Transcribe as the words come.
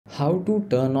how to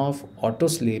turn off auto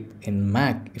sleep in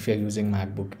Mac. If you're using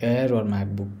MacBook Air or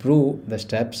MacBook Pro, the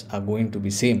steps are going to be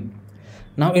same.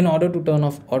 Now in order to turn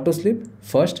off auto sleep,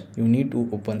 first you need to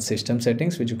open system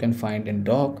settings, which you can find in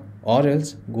dock, or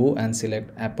else go and select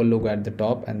Apple logo at the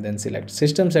top and then select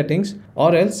system settings,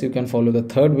 or else you can follow the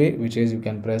third way, which is you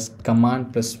can press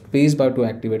command plus space bar to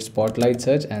activate spotlight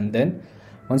search, and then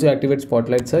once you activate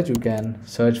spotlight search you can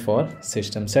search for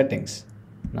system settings.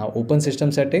 Now open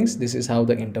system settings. This is how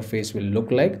the interface will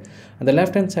look like. On the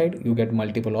left hand side you get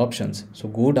multiple options, so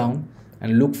go down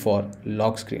and look for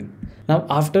lock screen. Now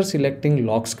after selecting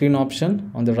lock screen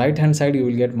option, on the right hand side you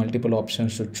will get multiple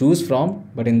options to choose from,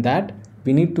 but in that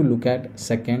we need to look at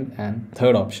second and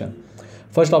third option.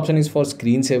 First option is for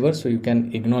screensaver, so you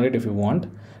can ignore it if you want.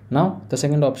 Now the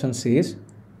second option says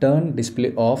turn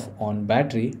display off on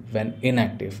battery when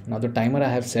inactive. Now the timer I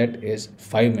have set is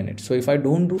 5 minutes. So if I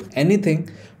don't do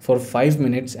anything for 5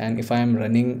 minutes and if I am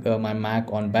running my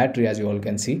Mac on battery, as you all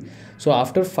can see, so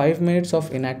after 5 minutes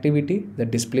of inactivity, the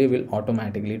display will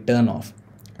automatically turn off.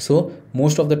 So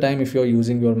most of the time if you're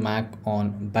using your Mac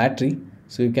on battery,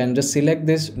 so you can just select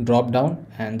this drop down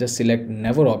and just select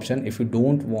never option if you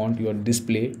don't want your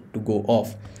display to go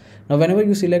off. Now whenever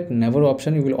you select never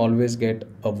option, you will always get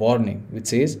a warning which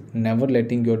says never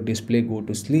letting your display go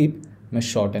to sleep may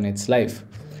shorten its life.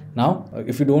 Now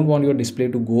if you don't want your display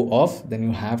to go off, then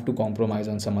you have to compromise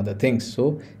on some other things.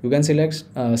 So you can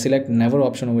select never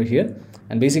option over here,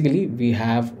 and basically we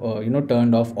have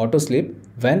turned off auto sleep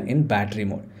when in battery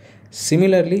mode.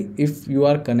 Similarly, if you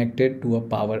are connected to a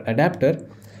power adapter,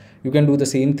 you can do the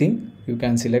same thing. You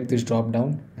can select this drop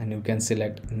down and you can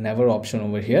select never option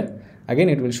over here. Again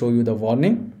it will show you the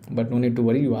warning, but no need to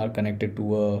worry, you are connected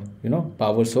to a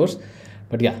power source.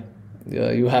 But yeah,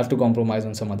 you have to compromise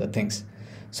on some other things.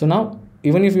 So now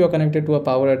even if you are connected to a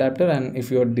power adapter and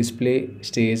if your display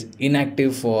stays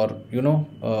inactive for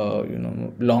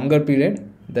longer period,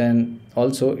 then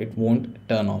also it won't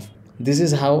turn off. This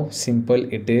is how simple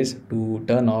it is to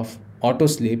turn off auto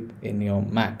sleep in your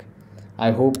Mac.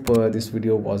 I hope this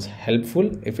video was helpful.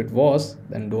 If it was,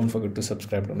 then don't forget to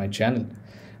subscribe to my channel.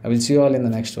 I will see you all in the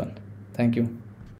next one. Thank you.